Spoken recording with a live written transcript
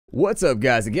What's up,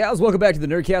 guys and gals? Welcome back to the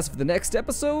Nerdcast for the next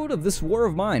episode of this war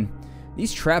of mine.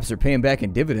 These traps are paying back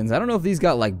in dividends. I don't know if these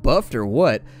got like buffed or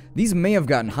what. These may have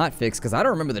gotten hotfixed because I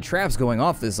don't remember the traps going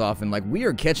off this often. Like, we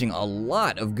are catching a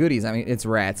lot of goodies. I mean, it's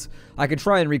rats. I could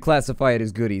try and reclassify it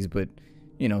as goodies, but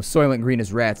you know, Soylent Green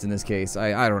is rats in this case.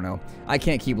 I don't know. I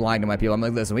can't keep lying to my people. I'm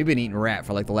like, listen, we've been eating rat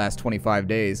for like the last 25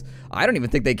 days. I don't even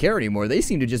think they care anymore. They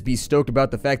seem to just be stoked about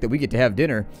the fact that we get to have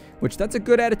dinner, which that's a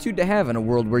good attitude to have in a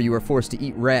world where you are forced to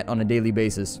eat rat on a daily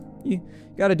basis. You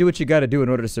gotta do what you gotta do in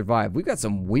order to survive. We've got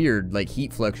some weird, like,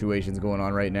 heat fluctuations going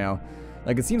on right now.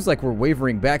 Like, it seems like we're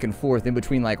wavering back and forth in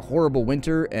between, like, horrible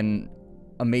winter and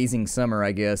amazing summer,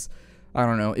 I guess. I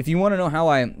don't know. If you want to know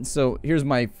how so here's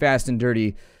my fast and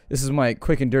dirty. This is my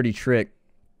quick and dirty trick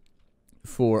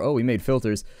for, oh, we made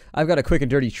filters. I've got a quick and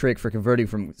dirty trick for converting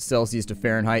from Celsius to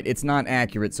Fahrenheit. It's not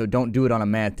accurate, so don't do it on a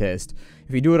math test.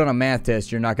 If you do it on a math test,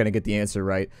 you're not going to get the answer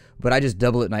right. But I just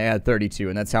double it and I add 32,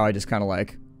 and that's how I just kind of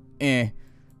like,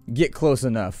 get close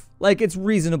enough. Like, it's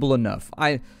reasonable enough.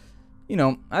 You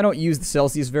know, I don't use the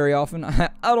Celsius very often. I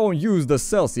don't use the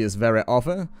Celsius very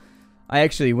often. I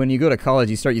actually, when you go to college,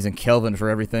 you start using Kelvin for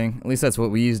everything. At least that's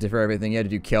what we used it for everything. You had to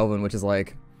do Kelvin, which is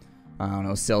like, I don't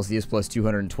know, Celsius plus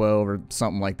 212 or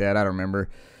something like that. I don't remember.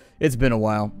 It's been a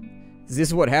while. This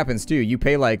is what happens too. You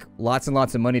pay like lots and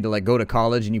lots of money to like go to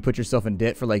college and you put yourself in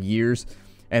debt for like years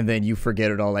and then you forget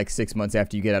it all like 6 months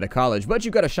after you get out of college. But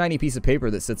you've got a shiny piece of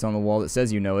paper that sits on the wall that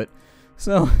says you know it.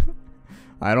 So,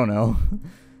 I don't know.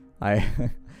 I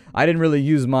didn't really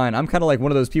use mine. I'm kind of like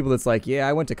one of those people that's like, yeah,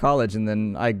 I went to college and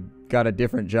then I got a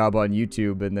different job on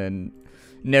YouTube and then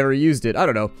never used it. I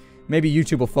don't know. Maybe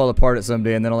YouTube will fall apart at some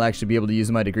day and then I'll actually be able to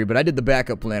use my degree. But I did the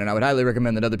backup plan and I would highly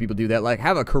recommend that other people do that. Like,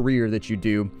 have a career that you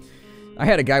do. I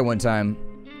had a guy one time.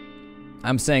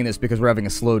 I'm saying this because we're having a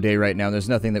slow day right now. There's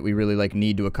nothing that we really like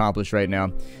need to accomplish right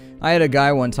now. I had a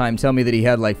guy one time tell me that he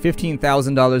had like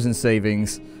 $15,000 in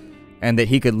savings and that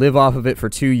he could live off of it for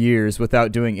 2 years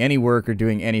without doing any work or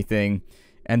doing anything,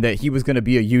 and that he was going to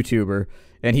be a YouTuber.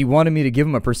 And he wanted me to give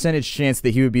him a percentage chance that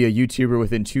he would be a YouTuber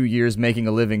within 2 years making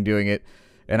a living doing it.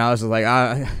 And I was just like,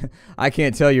 I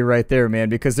can't tell you right there, man,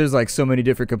 because there's like so many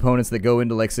different components that go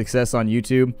into like success on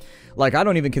YouTube. Like, I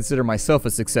don't even consider myself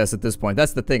a success at this point.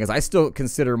 That's the thing, is I still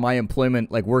consider my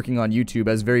employment, like working on YouTube,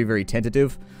 as very, very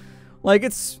tentative. Like,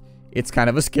 it's kind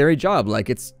of a scary job. Like,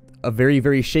 it's a very,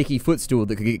 very shaky footstool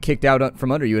that could get kicked out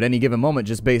from under you at any given moment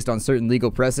just based on certain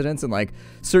legal precedents and like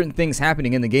certain things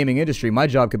happening in the gaming industry. My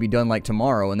job could be done like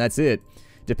tomorrow and that's it.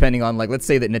 Depending on, like, let's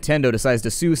say that Nintendo decides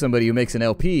to sue somebody who makes an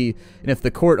LP, and if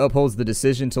the court upholds the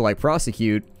decision to like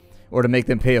prosecute or to make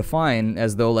them pay a fine,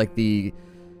 as though like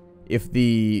if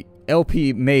the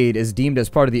LP made is deemed as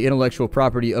part of the intellectual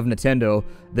property of Nintendo,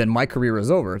 then my career is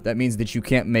over. That means that you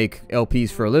can't make LPs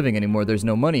for a living anymore. There's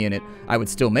no money in it. I would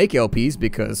still make LPs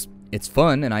because it's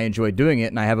fun and I enjoy doing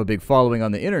it and I have a big following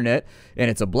on the internet and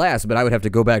it's a blast, but I would have to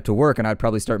go back to work and I'd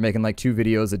probably start making like 2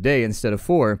 videos a day instead of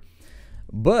 4.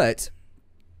 But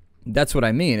that's what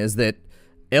I mean, is that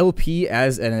LP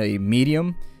as a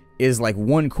medium is like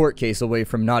one court case away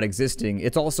from not existing.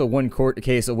 It's also one court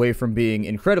case away from being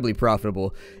incredibly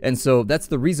profitable. And so that's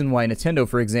the reason why Nintendo,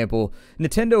 for example,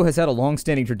 Nintendo has had a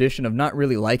long-standing tradition of not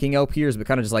really liking LPers, but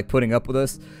kind of just like putting up with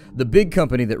us. The big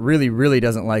company that really, really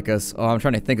doesn't like us, oh, I'm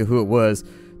trying to think of who it was.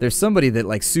 There's somebody that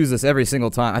like sues us every single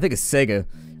time. I think it's Sega.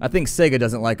 I think Sega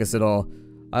doesn't like us at all.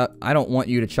 I don't want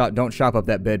you to don't chop up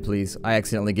that bed, please. I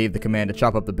accidentally gave the command to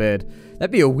chop up the bed.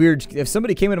 That'd be a weird, if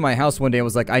somebody came into my house one day and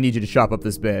was like, I need you to chop up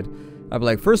this bed. I'd be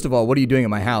like, first of all, what are you doing in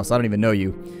my house? I don't even know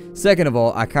you. Second of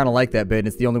all, I kind of like that bed, and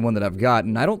it's the only one that I've got,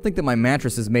 and I don't think that my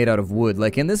mattress is made out of wood.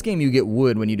 Like, in this game, you get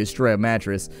wood when you destroy a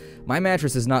mattress. My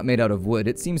mattress is not made out of wood.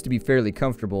 It seems to be fairly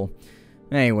comfortable.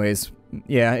 Anyways,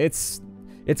 yeah, it's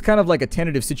kind of like a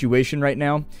tentative situation right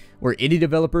now, where indie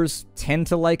developers tend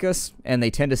to like us, and they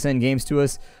tend to send games to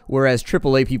us, whereas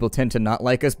AAA people tend to not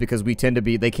like us because we tend to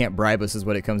be, they can't bribe us is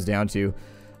what it comes down to.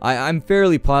 I'm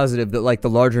fairly positive that like the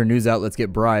larger news outlets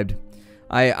get bribed.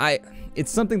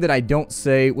 It's something that I don't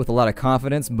say with a lot of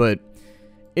confidence, but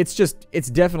it's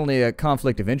definitely a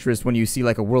conflict of interest when you see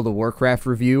like a World of Warcraft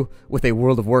review with a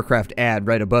World of Warcraft ad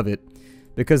right above it.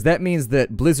 Because that means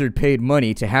that Blizzard paid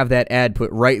money to have that ad put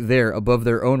right there above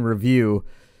their own review.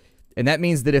 And that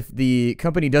means that if the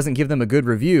company doesn't give them a good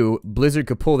review, Blizzard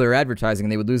could pull their advertising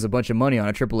and they would lose a bunch of money on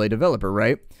a AAA developer,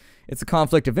 right? It's a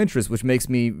conflict of interest, which makes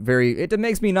me it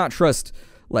makes me not trust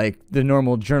like the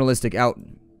normal journalistic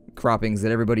outcroppings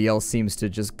that everybody else seems to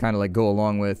just kind of like go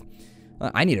along with.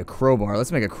 I need a crowbar.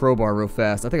 Let's make a crowbar real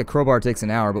fast. I think a crowbar takes an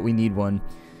hour, but we need one.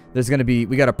 We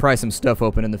got to pry some stuff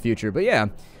open in the future. But yeah,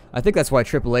 I think that's why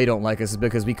AAA don't like us, is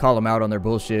because we call them out on their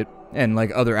bullshit, and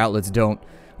like other outlets don't.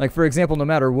 Like, for example, no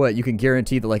matter what, you can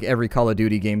guarantee that like every Call of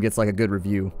Duty game gets like a good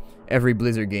review. Every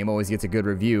Blizzard game always gets a good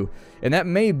review. And that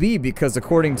may be because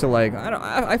according to like,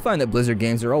 I find that Blizzard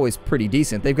games are always pretty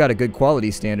decent. They've got a good quality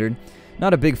standard.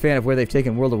 Not a big fan of where they've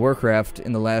taken World of Warcraft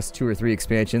in the last 2 or 3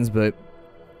 expansions, but,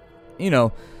 you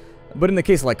know, but in the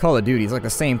case of like Call of Duty, it's like the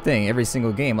same thing every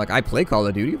single game. Like, I play Call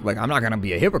of Duty, like I'm not gonna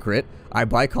be a hypocrite. I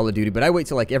buy Call of Duty, but I wait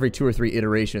till like every 2 or 3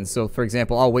 iterations. So for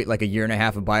example, I'll wait like a year and a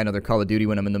half and buy another Call of Duty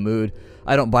when I'm in the mood.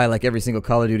 I don't buy like every single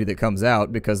Call of Duty that comes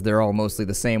out because they're all mostly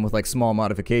the same with like small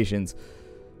modifications.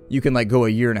 You can like go a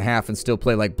year and a half and still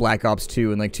play like Black Ops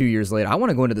 2, and like 2 years later, I want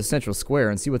to go into the central square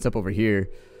and see what's up over here.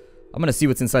 I'm gonna see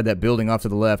what's inside that building off to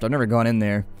the left. I've never gone in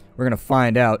there. We're gonna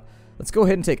find out. Let's go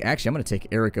ahead and take, actually I'm gonna take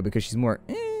Erica because she's more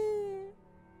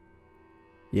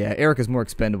yeah, Erica's more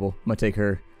expendable. I'm gonna take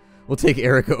her. We'll take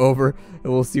Erica over,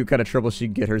 and we'll see what kind of trouble she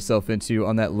can get herself into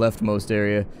on that leftmost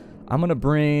area. I'm gonna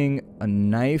bring a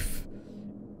knife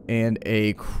and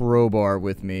a crowbar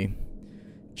with me,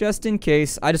 just in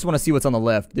case. I just want to see what's on the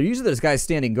left. Usually there's guys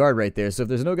standing guard right there, so if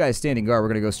there's no guys standing guard, we're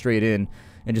gonna go straight in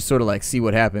and just sort of like see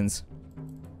what happens.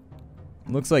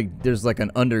 Looks like there's like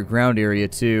an underground area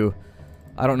too.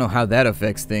 I don't know how that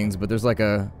affects things, but there's like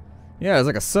a, yeah, it's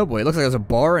like a subway. It looks like there's a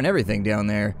bar and everything down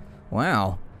there.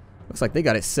 Wow. Looks like they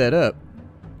got it set up.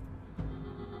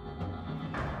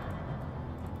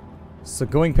 So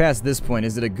going past this point,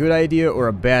 is it a good idea or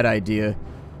a bad idea?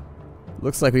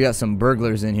 Looks like we got some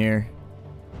burglars in here.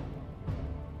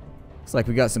 Looks like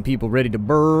we got some people ready to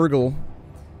burgle.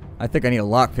 I think I need a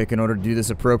lockpick in order to do this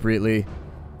appropriately.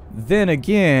 Then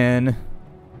again,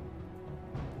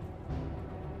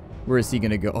 where is he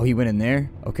gonna go? Oh, he went in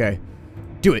there? Okay.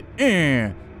 Do it.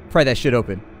 Pry that shit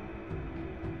open.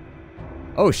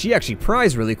 Oh, she actually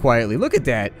pries really quietly. Look at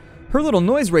that. Her little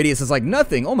noise radius is like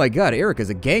nothing. Oh my god, Erica's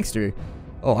a gangster.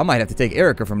 Oh, I might have to take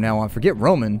Erica from now on. Forget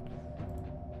Roman.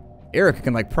 Erica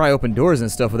can like pry open doors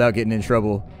and stuff without getting in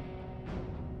trouble.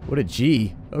 What a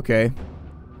G. Okay.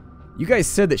 You guys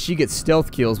said that she gets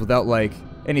stealth kills without like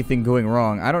anything going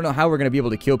wrong. I don't know how we're going to be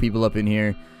able to kill people up in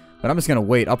here, but I'm just going to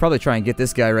wait. I'll probably try and get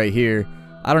this guy right here.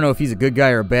 I don't know if he's a good guy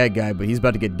or a bad guy, but he's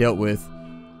about to get dealt with.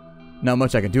 Not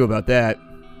much I can do about that.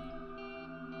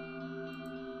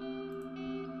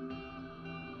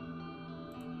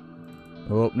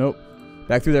 Oh, nope.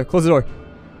 Back through there. Close the door.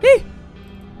 Hey!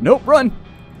 Nope, run!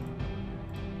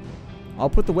 I'll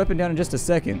put the weapon down in just a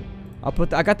second.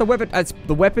 I got the weapon.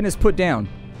 The weapon is put down.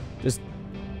 Just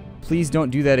please don't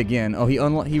do that again. Oh, he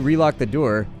relocked the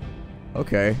door.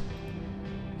 Okay.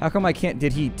 How come I can't?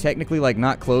 Did he technically like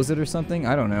not close it or something?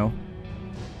 I don't know.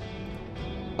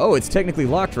 Oh, it's technically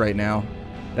locked right now.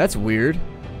 That's weird.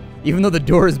 Even though the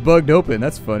door is bugged open.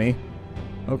 That's funny.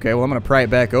 Okay, well I'm gonna pry it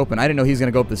back open. I didn't know he was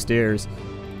gonna go up the stairs.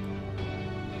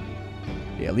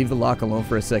 Yeah, leave the lock alone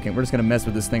for a second. We're just gonna mess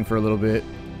with this thing for a little bit.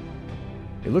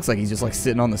 It looks like he's just like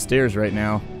sitting on the stairs right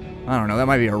now. I don't know, that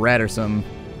might be a rat or something.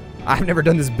 I've never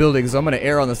done this building, so I'm gonna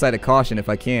err on the side of caution if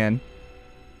I can.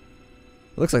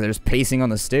 It looks like they're just pacing on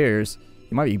the stairs.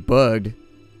 He might be bugged.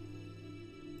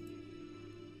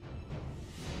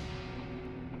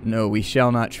 No, we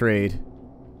shall not trade.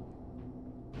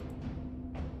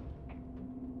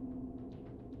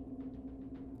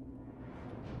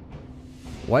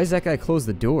 Why does that guy close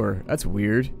the door? That's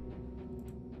weird.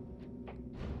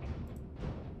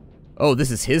 Oh,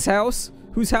 this is his house?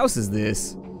 Whose house is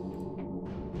this?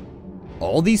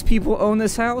 All these people own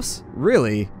this house?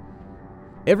 Really?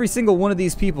 Every single one of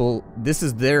these people, this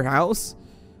is their house?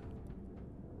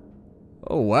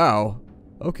 Oh, wow.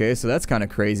 Okay, so that's kind of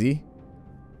crazy.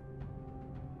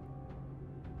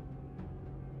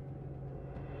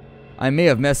 I may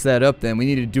have messed that up then. We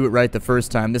needed to do it right the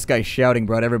first time. This guy shouting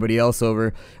brought everybody else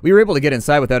over. We were able to get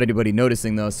inside without anybody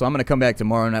noticing though, so I'm going to come back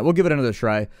tomorrow night. We'll give it another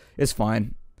try. It's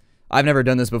fine. I've never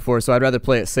done this before, so I'd rather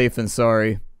play it safe than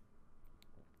sorry.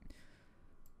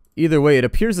 Either way, it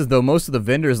appears as though most of the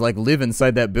vendors like live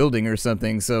inside that building or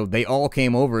something, so they all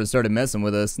came over and started messing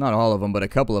with us. Not all of them, but a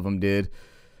couple of them did.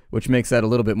 Which makes that a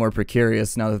little bit more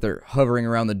precarious now that they're hovering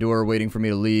around the door waiting for me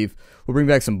to leave. We'll bring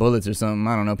back some bullets or something.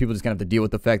 I don't know. People just kind of have to deal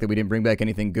with the fact that we didn't bring back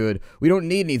anything good. We don't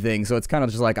need anything, so it's kind of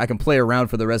just like I can play around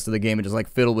for the rest of the game and just like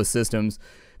fiddle with systems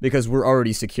because we're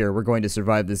already secure. We're going to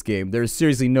survive this game. There's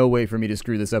seriously no way for me to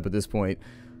screw this up at this point.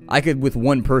 I could, with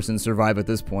one person, survive at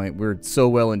this point. We're so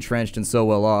well entrenched and so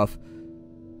well off.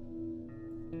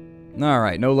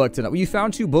 Alright, no luck tonight. Well, you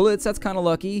found 2 bullets. That's kind of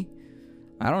lucky.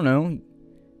 I don't know.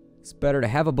 It's better to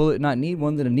have a bullet and not need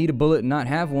one than to need a bullet and not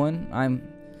have one.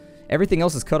 Everything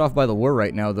else is cut off by the war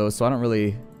right now, though, so I don't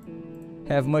really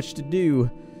have much to do.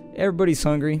 Everybody's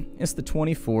hungry. It's the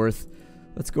 24th.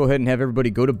 Let's go ahead and have everybody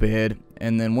go to bed.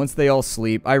 And then once they all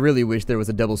sleep, I really wish there was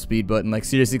a double speed button. Like,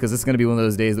 seriously, because it's going to be one of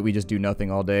those days that we just do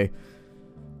nothing all day.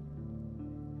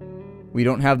 We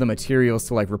don't have the materials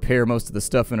to, like, repair most of the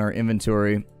stuff in our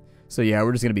inventory. So, yeah,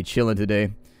 we're just going to be chilling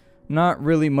today. Not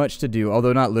really much to do.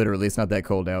 Although, not literally. It's not that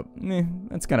cold out.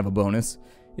 That's kind of a bonus.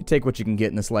 You take what you can get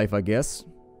in this life, I guess.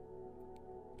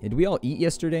 Did we all eat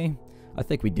yesterday? I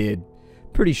think we did.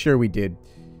 Pretty sure we did.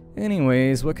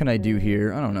 Anyways, what can I do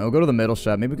here? I don't know. Go to the metal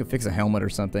shop. Maybe we can fix a helmet or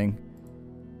something.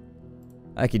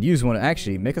 I could use one.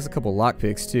 Actually, make us a couple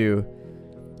lockpicks, too.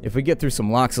 If we get through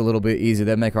some locks a little bit easier,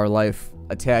 that'd make our life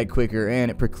a tad quicker, and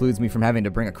it precludes me from having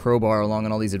to bring a crowbar along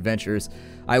on all these adventures.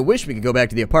 I wish we could go back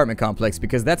to the apartment complex,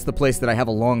 because that's the place that I have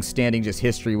a long-standing just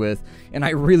history with, and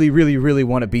I really, really, really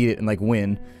want to beat it and, like,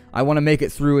 win. I want to make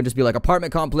it through and just be like,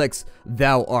 apartment complex,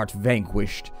 thou art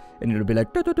vanquished. And it'll be like,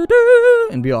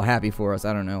 and be all happy for us.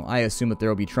 I don't know. I assume that there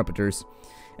will be trumpeters.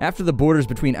 After the borders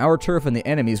between our turf and the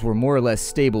enemies were more or less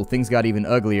stable, things got even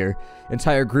uglier.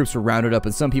 Entire groups were rounded up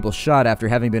and some people shot after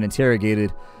having been interrogated.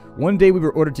 One day we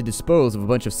were ordered to dispose of a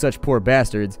bunch of such poor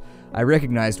bastards. I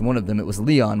recognized one of them. It was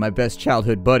Leon, my best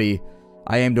childhood buddy.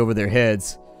 I aimed over their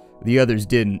heads. The others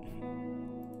didn't.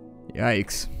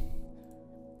 Yikes.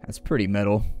 That's pretty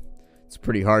metal. It's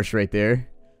pretty harsh right there.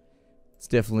 It's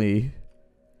definitely...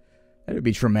 that would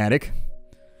be traumatic.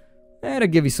 That'll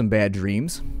give you some bad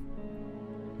dreams.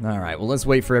 Alright, well, let's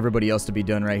wait for everybody else to be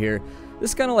done right here.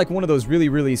 This is kind of like one of those really,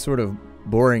 really sort of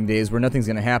boring days where nothing's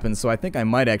going to happen, so I think I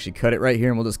might actually cut it right here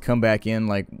and we'll just come back in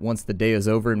like once the day is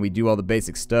over and we do all the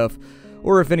basic stuff,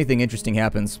 or if anything interesting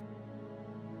happens.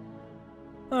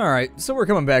 Alright, so we're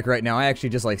coming back right now. I actually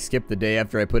just like skipped the day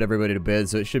after I put everybody to bed,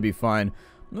 so it should be fine.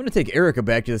 I'm going to take Erica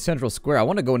back to the central square. I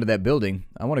want to go into that building.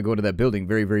 I want to go into that building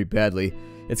very, very badly.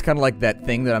 It's kind of like that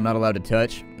thing that I'm not allowed to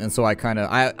touch. And so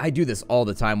I do this all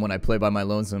the time when I play by my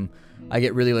lonesome. I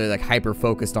get really, really like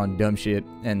hyper-focused on dumb shit.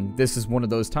 And this is one of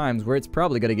those times where it's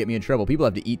probably going to get me in trouble. People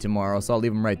have to eat tomorrow, so I'll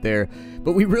leave them right there.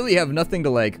 But we really have nothing to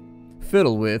like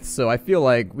fiddle with. So I feel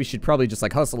like we should probably just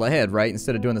like hustle ahead, right?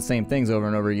 Instead of doing the same things over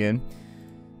and over again.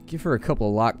 Give her a couple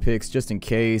of lockpicks just in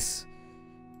case.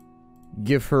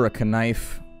 Give her a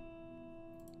knife.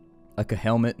 Like a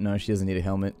helmet? No, she doesn't need a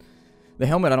helmet. The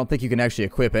helmet I don't think you can actually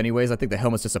equip anyways. I think the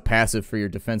helmet's just a passive for your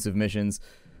defensive missions.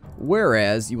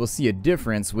 Whereas, you will see a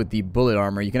difference with the bullet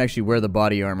armor. You can actually wear the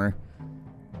body armor.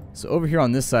 So over here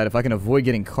on this side, if I can avoid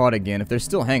getting caught again, if they're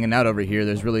still hanging out over here,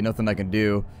 there's really nothing I can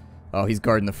do. Oh, he's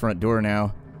guarding the front door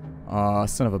now. Aw,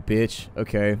 son of a bitch.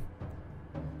 Okay.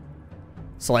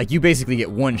 So, like, you basically get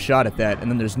one shot at that,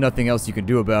 and then there's nothing else you can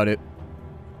do about it.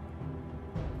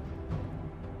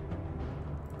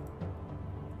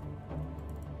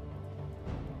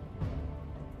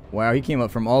 Wow, he came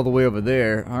up from all the way over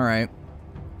there. Alright.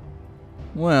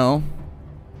 Well.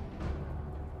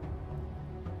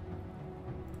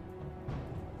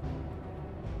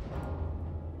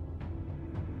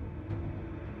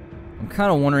 I'm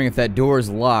kind of wondering if that door is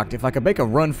locked. If I could make a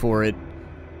run for it.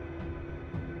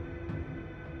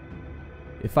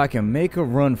 If I can make a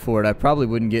run for it, I probably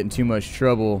wouldn't get in too much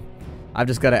trouble. I've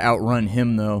just got to outrun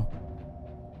him, though.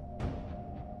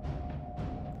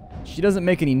 She doesn't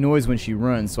make any noise when she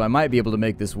runs, so I might be able to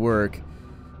make this work.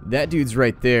 That dude's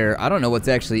right there. I don't know what's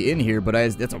actually in here, but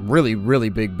that's a really, really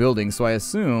big building, so I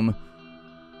assume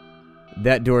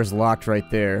that door's locked right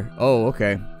there. Oh,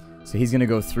 okay. So he's going to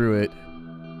go through it.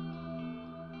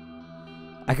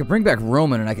 I could bring back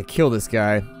Roman and I could kill this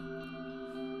guy.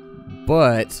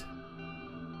 But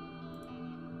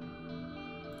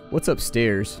what's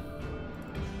upstairs?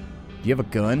 Do you have a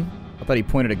gun? I thought he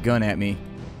pointed a gun at me.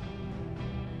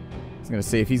 I was gonna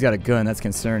say, if he's got a gun, that's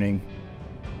concerning.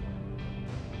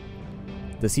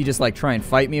 Does he just like try and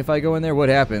fight me if I go in there? What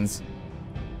happens?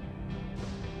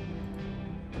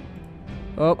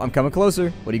 Oh, I'm coming closer.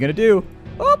 What are you gonna do?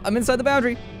 Oh, I'm inside the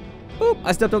boundary. Oh,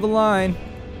 I stepped over the line.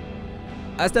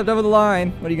 I stepped over the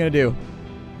line. What are you gonna do?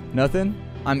 Nothing?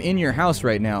 I'm in your house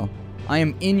right now. I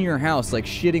am in your house, like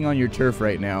shitting on your turf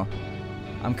right now.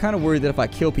 I'm kind of worried that if I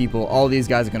kill people, all these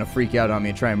guys are gonna freak out on me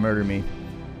and try and murder me.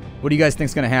 What do you guys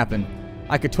think's gonna happen?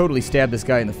 I could totally stab this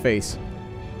guy in the face.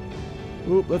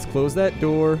 Oop, let's close that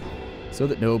door so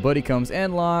that nobody comes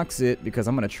and locks it, because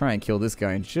I'm gonna try and kill this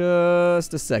guy in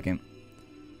just a second.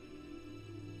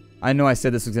 I know I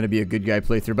said this was gonna be a good guy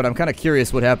playthrough, but I'm kind of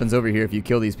curious what happens over here if you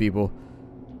kill these people.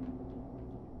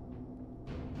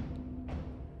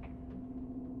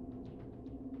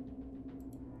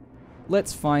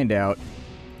 Let's find out.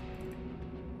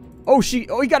 Oh, he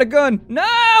got a gun.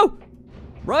 No!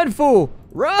 Run, fool!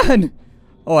 Run!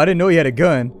 Oh, I didn't know he had a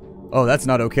gun. Oh, that's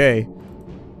not okay.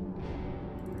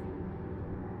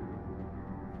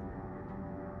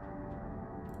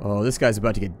 Oh, this guy's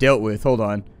about to get dealt with. Hold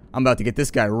on. I'm about to get this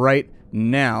guy right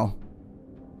now.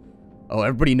 Oh,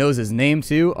 everybody knows his name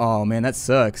too? Oh, man, that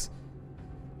sucks.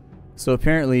 So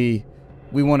apparently,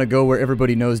 we want to go where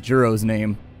everybody knows Juro's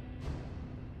name.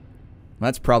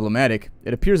 That's problematic.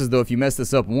 It appears as though if you mess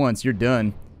this up once, you're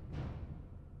done.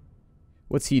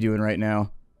 What's he doing right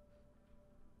now?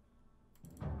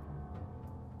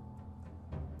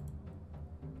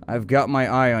 I've got my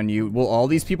eye on you. Will all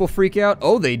these people freak out?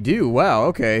 Oh, they do. Wow,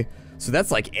 okay. So that's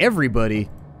like everybody.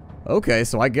 Okay,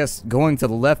 so I guess going to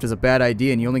the left is a bad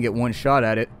idea and you only get one shot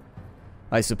at it,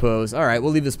 I suppose. Alright,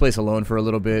 we'll leave this place alone for a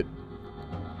little bit.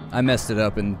 I messed it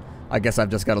up and I guess I've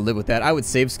just got to live with that. I would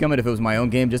save scum it if it was my own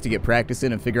game just to get practice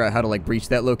in and figure out how to like breach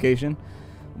that location.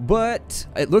 But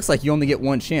it looks like you only get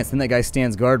one chance. Then that guy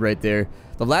stands guard right there.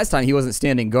 The last time he wasn't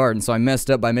standing guard, and so I messed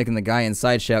up by making the guy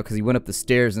inside shout because he went up the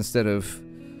stairs instead of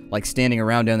like standing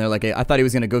around down there. Like I thought he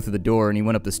was going to go through the door and he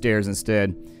went up the stairs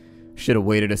instead. Should have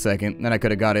waited a second, then I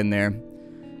could have got in there.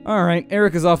 Alright,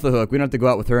 Erica's off the hook. We don't have to go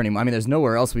out with her anymore. I mean, there's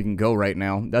nowhere else we can go right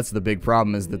now. That's the big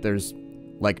problem, is that there's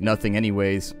like nothing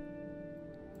anyways.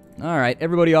 Alright,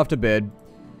 everybody off to bed.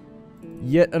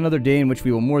 Yet another day in which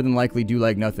we will more than likely do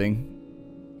like nothing.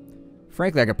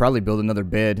 Frankly, I could probably build another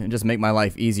bed and just make my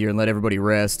life easier and let everybody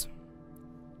rest.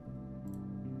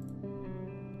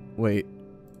 Wait,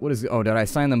 what is... Oh, did I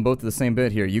assign them both to the same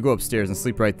bed? Here, you go upstairs and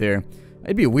sleep right there.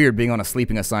 It'd be weird being on a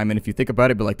sleeping assignment if you think about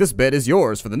it, but like, this bed is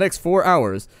yours for the next 4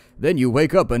 hours. Then you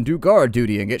wake up and do guard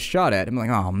duty and get shot at. I'm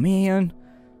like, oh man,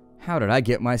 how did I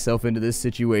get myself into this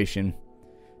situation?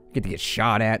 I get to get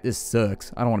shot at. This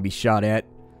sucks. I don't want to be shot at.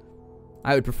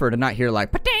 I would prefer to not hear like,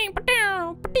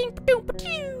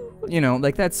 you know,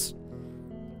 like that's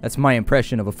my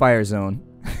impression of a fire zone.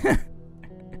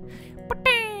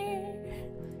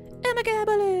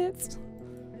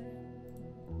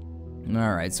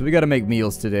 Alright, so we gotta make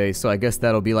meals today, so I guess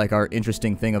that'll be like our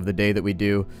interesting thing of the day that we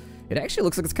do. It actually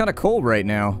looks like it's kind of cold right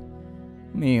now.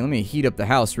 Let me heat up the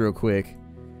house real quick.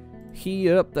 Heat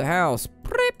up the house.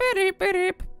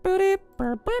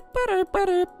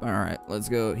 Alright, let's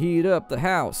go heat up the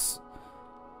house.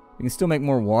 We can still make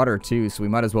more water too, so we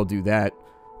might as well do that.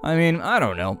 I mean, I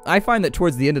don't know. I find that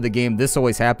towards the end of the game, this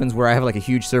always happens where I have like a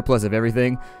huge surplus of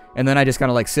everything, and then I just kind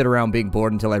of like sit around being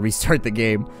bored until I restart the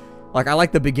game. Like, I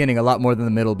like the beginning a lot more than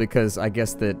the middle because I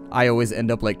guess that I always end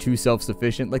up, like, too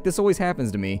self-sufficient. Like, this always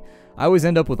happens to me. I always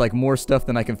end up with, like, more stuff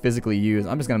than I can physically use.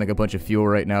 I'm just gonna make a bunch of fuel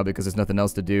right now because there's nothing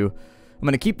else to do. I'm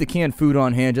gonna keep the canned food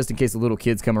on hand just in case the little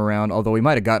kids come around, although we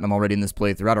might have gotten them already in this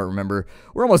playthrough. I don't remember.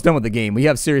 We're almost done with the game. We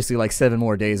have, seriously, like, 7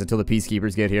 more days until the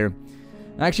Peacekeepers get here.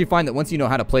 I actually find that once you know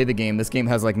how to play the game, this game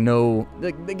has, like, no...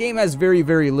 The game has very,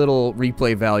 very little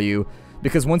replay value.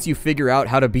 Because once you figure out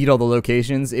how to beat all the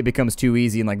locations, it becomes too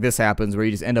easy, and like this happens where you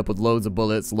just end up with loads of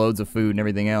bullets, loads of food, and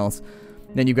everything else.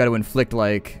 Then you've got to inflict,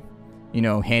 like, you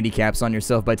know, handicaps on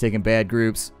yourself by taking bad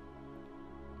groups.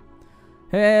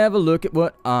 Have a look at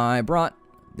what I brought.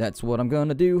 That's what I'm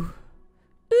gonna do.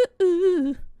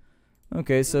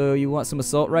 Okay, so you want some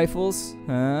assault rifles?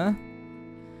 Huh?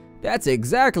 That's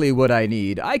exactly what I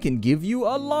need. I can give you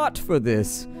a lot for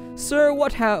this. Sir,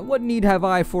 what need have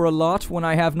I for a lot when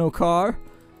I have no car?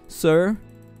 Sir?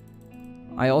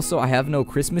 I have no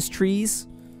Christmas trees.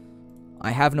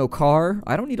 I have no car.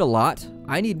 I don't need a lot.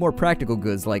 I need more practical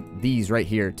goods like these right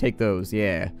here. Take those.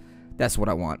 Yeah. That's what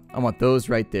I want. I want those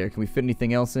right there. Can we fit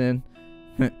anything else in?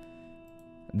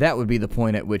 That would be the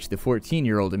point at which the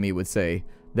 14-year-old in me would say,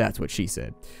 that's what she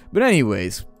said. But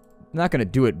anyways... I'm not going to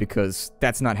do it because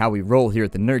that's not how we roll here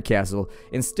at the Nerd Castle.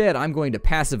 Instead, I'm going to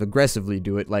passive-aggressively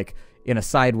do it, like, in a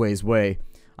sideways way.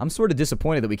 I'm sort of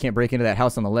disappointed that we can't break into that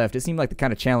house on the left. It seemed like the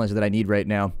kind of challenge that I need right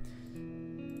now.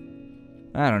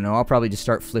 I don't know, I'll probably just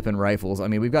start flipping rifles. I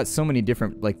mean, we've got so many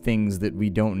different, like, things that we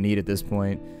don't need at this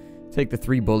point. Take the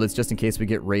 3 bullets just in case we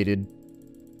get raided.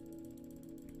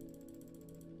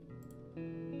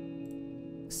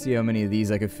 See how many of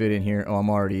these I could fit in here. Oh, I'm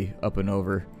already up and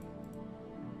over.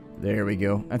 There we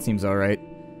go. That seems alright.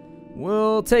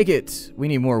 We'll take it. We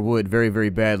need more wood very, very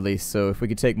badly, so if we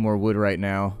could take more wood right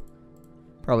now,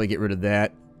 probably get rid of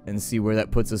that and see where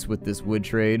that puts us with this wood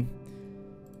trade.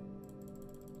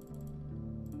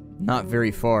 Not very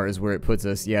far is where it puts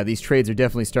us. Yeah, these trades are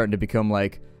definitely starting to become,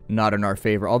 like, not in our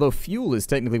favor. Although fuel is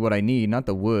technically what I need, not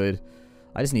the wood.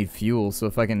 I just need fuel, so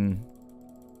if I can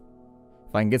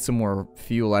get some more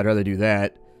fuel, I'd rather do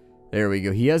that. There we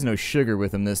go. He has no sugar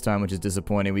with him this time, which is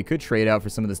disappointing. We could trade out for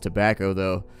some of this tobacco,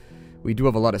 though. We do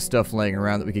have a lot of stuff laying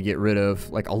around that we could get rid of.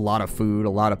 Like a lot of food, a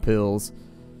lot of pills.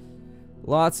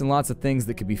 Lots and lots of things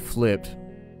that could be flipped.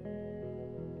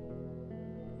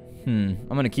 I'm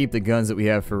going to keep the guns that we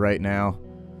have for right now.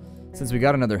 Since we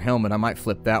got another helmet, I might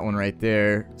flip that one right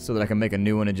there so that I can make a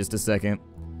new one in just a second.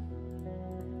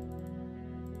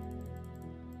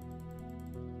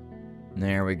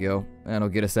 There we go. That'll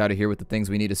get us out of here with the things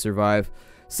we need to survive.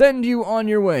 Send you on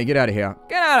your way. Get out of here.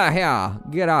 Get out of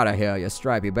here. Get out of here, you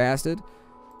stripy bastard.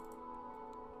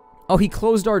 Oh, he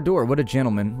closed our door. What a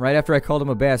gentleman. Right after I called him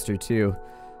a bastard, too.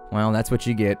 Well, that's what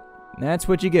you get. That's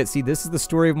what you get. See, this is the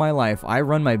story of my life. I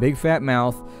run my big fat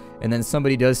mouth, and then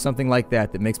somebody does something like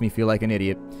that that makes me feel like an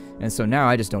idiot. And so now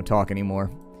I just don't talk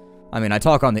anymore. I mean, I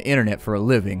talk on the internet for a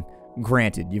living.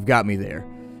 Granted, you've got me there.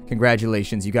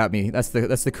 Congratulations, you got me. That's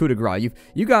the coup de grace.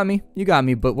 You got me.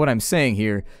 But what I'm saying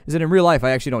here is that in real life,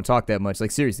 I actually don't talk that much.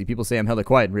 Like, seriously, people say I'm hella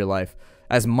quiet in real life.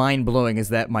 As mind-blowing as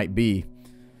that might be.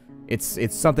 It's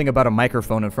something about a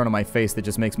microphone in front of my face that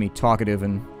just makes me talkative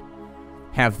and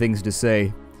have things to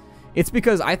say.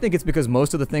 I think it's because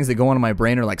most of the things that go on in my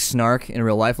brain are like snark in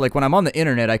real life. Like when I'm on the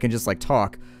internet, I can just like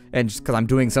talk, and just because I'm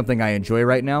doing something I enjoy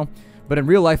right now. But in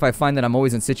real life, I find that I'm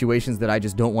always in situations that I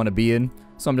just don't want to be in.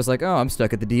 So I'm just like, oh, I'm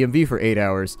stuck at the DMV for 8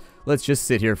 hours. Let's just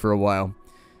sit here for a while.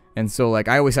 And so, like,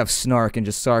 I always have snark and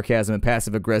just sarcasm and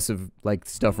passive-aggressive, like,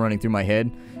 stuff running through my head.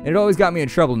 And it always got me in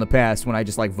trouble in the past when I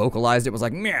just, like, vocalized it. Was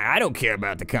like, meh, I don't care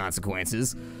about the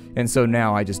consequences. And so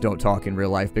now I just don't talk in real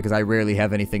life because I rarely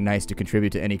have anything nice to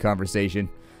contribute to any conversation.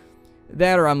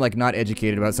 That or I'm, like, not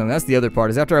educated about something. That's the other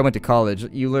part, is after I went to college,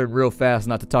 you learn real fast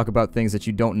not to talk about things that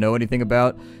you don't know anything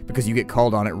about because you get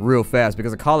called on it real fast.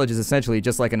 Because a college is essentially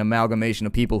just like an amalgamation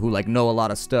of people who, like, know a lot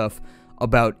of stuff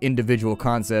about individual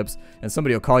concepts, and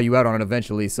somebody will call you out on it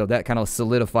eventually, so that kind of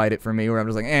solidified it for me, where I'm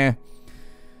just like,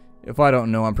 if I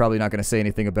don't know, I'm probably not going to say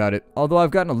anything about it. Although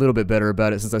I've gotten a little bit better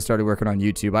about it since I started working on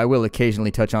YouTube. I will occasionally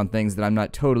touch on things that I'm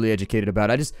not totally educated about.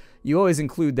 You always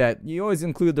include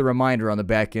the reminder on the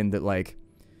back end that, like,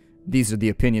 these are the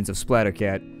opinions of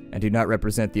Splattercat, and do not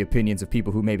represent the opinions of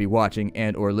people who may be watching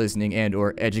and or listening and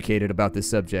or educated about this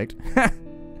subject.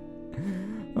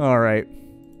 Alright.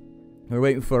 We're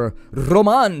waiting for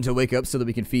Roman to wake up so that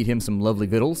we can feed him some lovely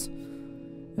victuals.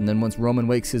 And then once Roman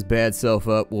wakes his bad self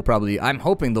up, we'll probably... I'm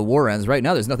hoping the war ends. Right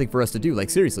now, there's nothing for us to do. Like,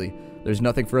 seriously. There's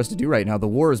nothing for us to do right now. The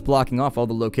war is blocking off all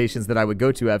the locations that I would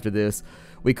go to after this.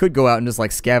 We could go out and just,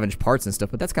 like, scavenge parts and stuff,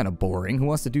 but that's kind of boring. Who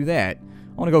wants to do that?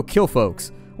 I want to go kill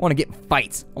folks. I want to get in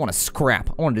fights. I want to scrap.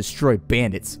 I want to destroy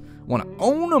bandits. I want to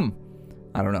own them.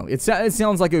 I don't know. It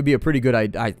sounds like it would be a pretty good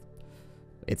idea.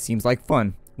 It seems like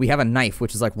fun. We have a knife,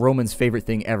 which is like Roman's favorite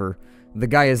thing ever. The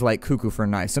guy is like cuckoo for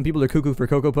knives. Some people are cuckoo for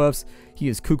Cocoa Puffs. He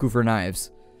is cuckoo for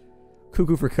knives.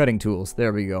 Cuckoo for cutting tools.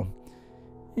 There we go.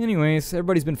 Anyways,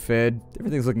 everybody's been fed.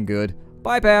 Everything's looking good.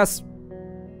 Bypass!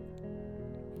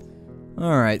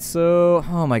 Alright, so...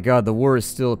 Oh my god, the war is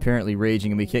still apparently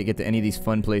raging and we can't get to any of these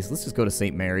fun places. Let's just go to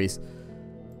St. Mary's.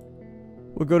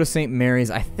 We'll go to St. Mary's.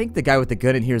 I think the guy with the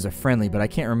gun in here is a friendly, but I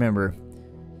can't remember.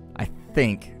 I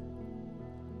think...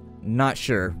 Not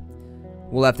sure.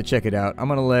 We'll have to check it out. I'm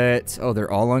gonna let... Oh,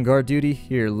 they're all on guard duty?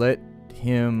 Here, let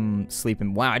him sleep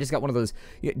in... Wow, I just got one of those...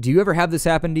 Do you ever have this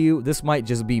happen to you? This might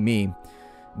just be me.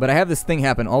 But I have this thing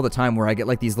happen all the time where I get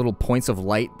like these little points of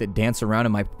light that dance around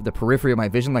in the periphery of my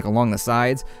vision, like along the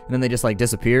sides, and then they just like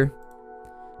disappear.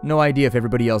 No idea if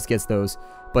everybody else gets those.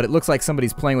 But it looks like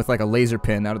somebody's playing with like a laser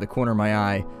pen out of the corner of my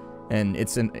eye. And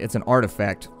it's an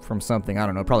artifact from something. I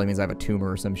don't know. It probably means I have a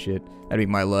tumor or some shit. That'd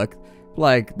be my luck.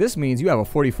 Like, this means you have a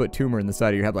 40-foot tumor in the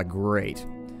side of your head. Like, great.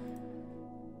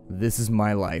 This is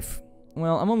my life.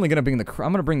 Well, I'm only gonna bring the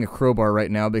crowbar right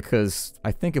now because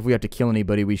I think if we have to kill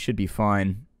anybody, we should be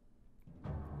fine.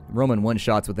 Roman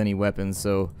one-shots with any weapons,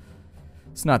 so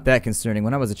it's not that concerning.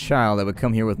 When I was a child, I would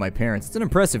come here with my parents. It's an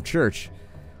impressive church.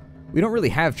 We don't really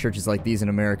have churches like these in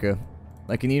America.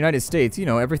 Like in the United States, you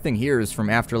know, everything here is from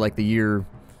after like the year...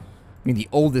 I mean, the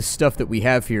oldest stuff that we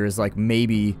have here is like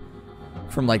maybe...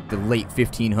 from like the late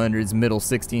 1500s, middle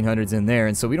 1600s in there,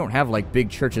 and so we don't have like big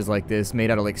churches like this made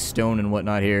out of like stone and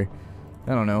whatnot here.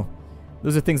 I don't know.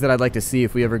 Those are things that I'd like to see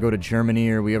if we ever go to Germany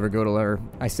or we ever go to, or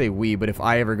I say we, but if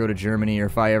I ever go to Germany or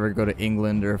if I ever go to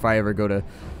England or if I ever go to,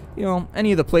 you know,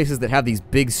 any of the places that have these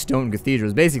big stone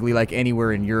cathedrals, basically like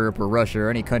anywhere in Europe or Russia or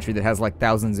any country that has like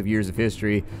thousands of years of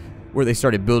history where they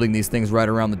started building these things right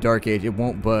around the Dark Age, it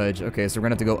won't budge. Okay, so we're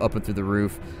gonna have to go up and through the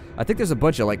roof. I think there's a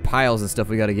bunch of like piles and stuff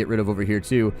we gotta get rid of over here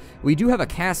too. We do have a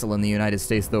castle in the United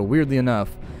States though, weirdly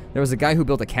enough. There was a guy who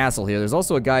built a castle here. There's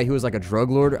also a guy who was like a drug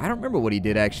lord. I don't remember what he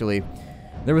did actually.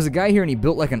 There was a guy here and he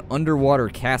built like an underwater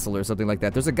castle or something like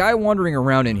that. There's a guy wandering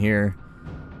around in here.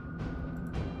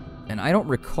 And I don't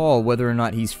recall whether or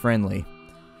not he's friendly.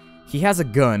 He has a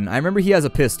gun. I remember he has a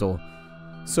pistol.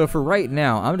 So for right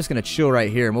now, I'm just going to chill right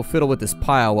here, and we'll fiddle with this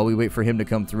pile while we wait for him to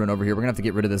come through and over here. We're going to have to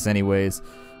get rid of this anyways.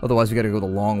 Otherwise, we got to go the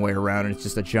long way around, and it's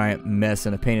just a giant mess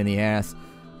and a pain in the ass.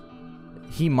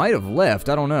 He might have left.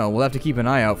 I don't know. We'll have to keep an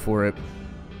eye out for it.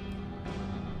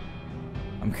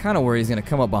 I'm kind of worried he's going to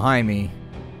come up behind me.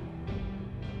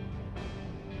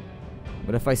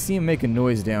 But if I see him make a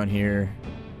noise down here,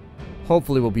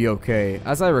 hopefully we'll be okay.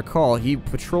 As I recall, he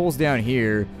patrols down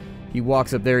here. He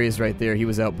walks up there. He is right there. He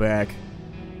was out back.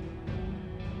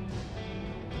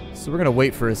 So we're going to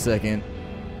wait for a second.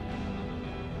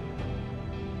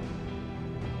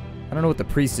 I don't know what the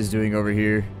priest is doing over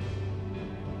here.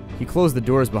 He closed the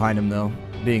doors behind him, though,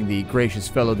 being the gracious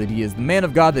fellow that he is. The man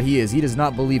of God that he is. He does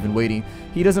not believe in waiting.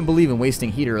 He doesn't believe in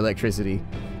wasting heat or electricity.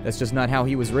 That's just not how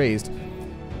he was raised.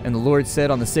 And the Lord said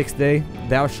on the 6th day,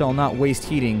 "Thou shalt not waste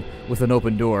heating with an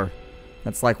open door."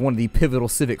 That's like one of the pivotal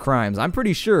civic crimes. I'm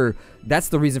pretty sure that's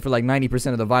the reason for like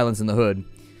 90% of the violence in the hood.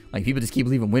 Like, people just keep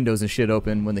leaving windows and shit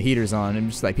open when the heater's on, and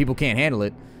just like, people can't handle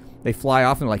it. They fly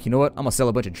off and they're like, you know what, I'm gonna sell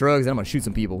a bunch of drugs and I'm gonna shoot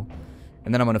some people.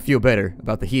 And then I'm gonna feel better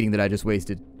about the heating that I just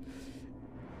wasted.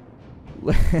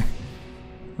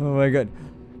 Oh my god.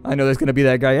 I know there's gonna be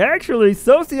that guy. Actually,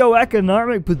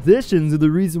 socioeconomic positions are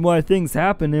the reason why things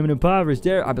happen in an impoverished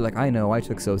area. I'll be like, I know, I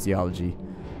took sociology.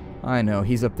 I know,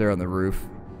 he's up there on the roof.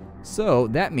 So,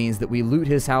 that means that we loot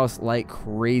his house like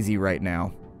crazy right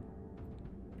now.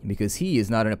 Because he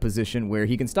is not in a position where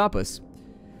he can stop us.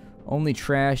 Only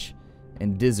trash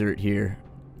and desert here.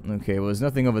 Okay, well, there's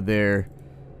nothing over there.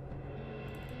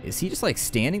 Is he just like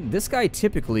standing? This guy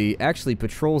typically actually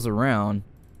patrols around.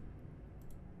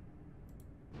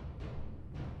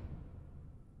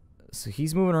 So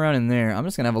he's moving around in there. I'm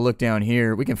just going to have a look down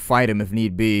here. We can fight him if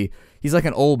need be. He's like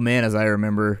an old man, as I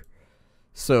remember.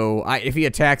 So if he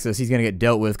attacks us, he's going to get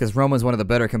dealt with. Because Roman's one of the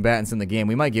better combatants in the game.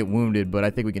 We might get wounded, but I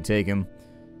think we can take him.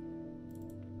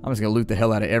 I'm just going to loot the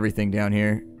hell out of everything down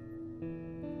here.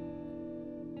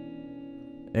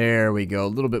 There we go. A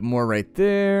little bit more right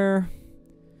there.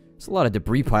 There's a lot of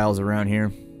debris piles around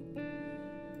here.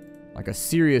 Like a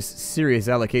serious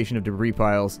allocation of debris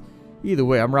piles. Either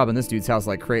way, I'm robbing this dude's house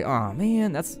like crazy. Aw,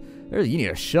 man, you need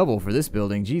a shovel for this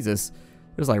building. Jesus.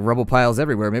 There's like rubble piles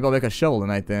everywhere. Maybe I'll make a shovel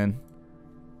tonight then.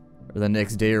 Or the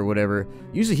next day or whatever.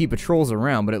 Usually he patrols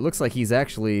around, but it looks like he's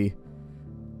actually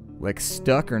like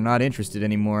stuck or not interested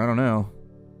anymore. I don't know.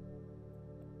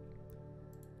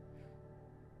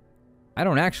 I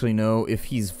don't actually know if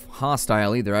he's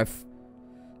hostile either.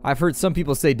 I've heard some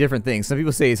people say different things. Some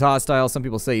people say he's hostile, some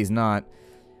people say he's not.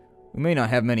 We may not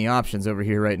have many options over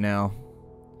here right now.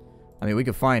 I mean, we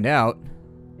could find out.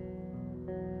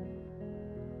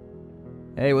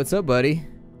 Hey, what's up, buddy?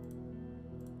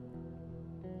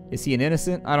 Is he an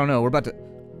innocent? I don't know. We're about to...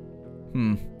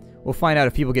 We'll find out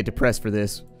if people get depressed for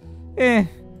this.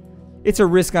 It's a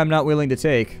risk I'm not willing to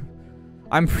take.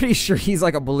 I'm pretty sure he's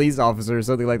like a police officer or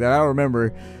something like that. I don't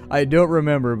remember. I don't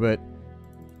remember, but...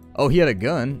 Oh, he had a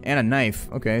gun and a knife.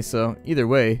 Okay, so either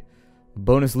way,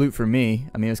 bonus loot for me.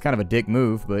 I mean, it's kind of a dick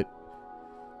move, but...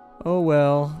 Oh,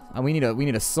 well. We need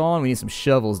a saw and we need some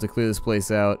shovels to clear this place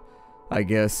out, I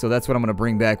guess. So that's what I'm going to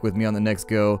bring back with me on the next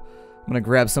go. I'm going to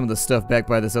grab some of the stuff back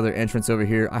by this other entrance over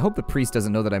here. I hope the priest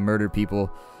doesn't know that I murdered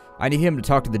people. I need him to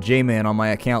talk to the J-Man on my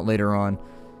account later on.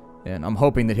 And I'm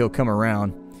hoping that he'll come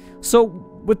around. So,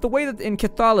 with the way that in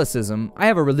Catholicism, I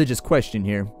have a religious question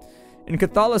here. In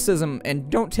Catholicism, and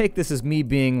don't take this as me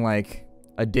being like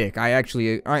a dick. I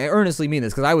earnestly mean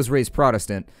this because I was raised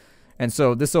Protestant. And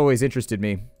so this always interested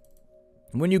me.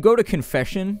 When you go to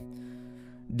confession,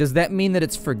 does that mean that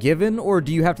it's forgiven? Or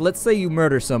do you have to, let's say you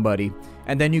murder somebody,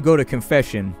 and then you go to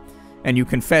confession, and you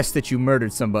confess that you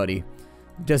murdered somebody.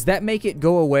 Does that make it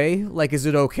go away? Like, is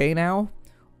it okay now?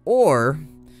 Or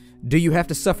do you have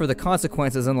to suffer the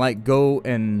consequences and like go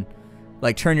and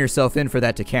like turn yourself in for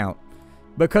that to count?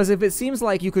 Because if it seems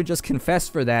like you could just confess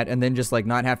for that and then just like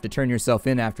not have to turn yourself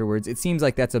in afterwards, it seems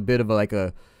like that's a bit of a like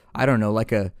a, I don't know,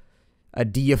 like a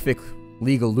deific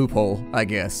legal loophole, I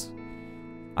guess.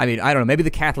 I mean, I don't know, maybe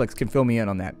the Catholics can fill me in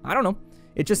on that. I don't know.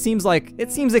 It just seems like,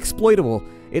 it seems exploitable.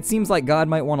 It seems like God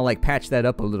might want to like patch that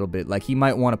up a little bit. Like he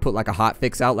might want to put like a hot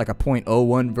fix out, like a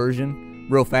 0.01 version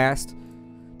real fast.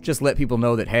 Just let people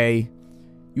know that, hey,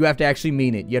 you have to actually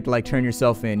mean it. You have to like turn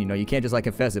yourself in, you know, you can't just like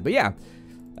confess it. But yeah,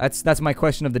 that's my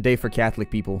question of the day for Catholic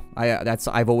people.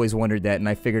 I've always wondered that, and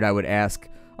I figured I would ask.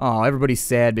 Oh, everybody's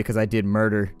sad because I did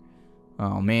murder.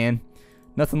 Oh man,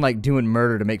 nothing like doing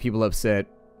murder to make people upset.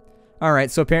 Alright,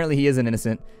 so apparently he is an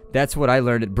innocent. That's what I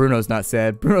learned. That Bruno's not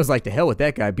sad. Bruno's like, to hell with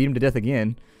that guy. Beat him to death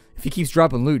again. If he keeps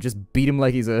dropping loot, just beat him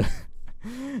like he's a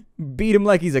beat him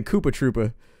like he's a Koopa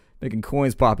Troopa, making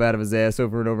coins pop out of his ass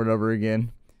over and over and over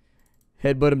again.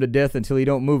 Headbutt him to death until he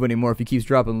don't move anymore if he keeps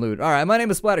dropping loot. Alright, my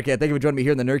name is Splattercat. Thank you for joining me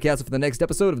here in the Nerdcastle for the next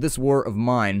episode of This War of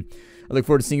Mine. I look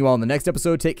forward to seeing you all in the next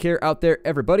episode. Take care out there,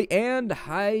 everybody, and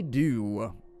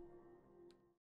hi-do.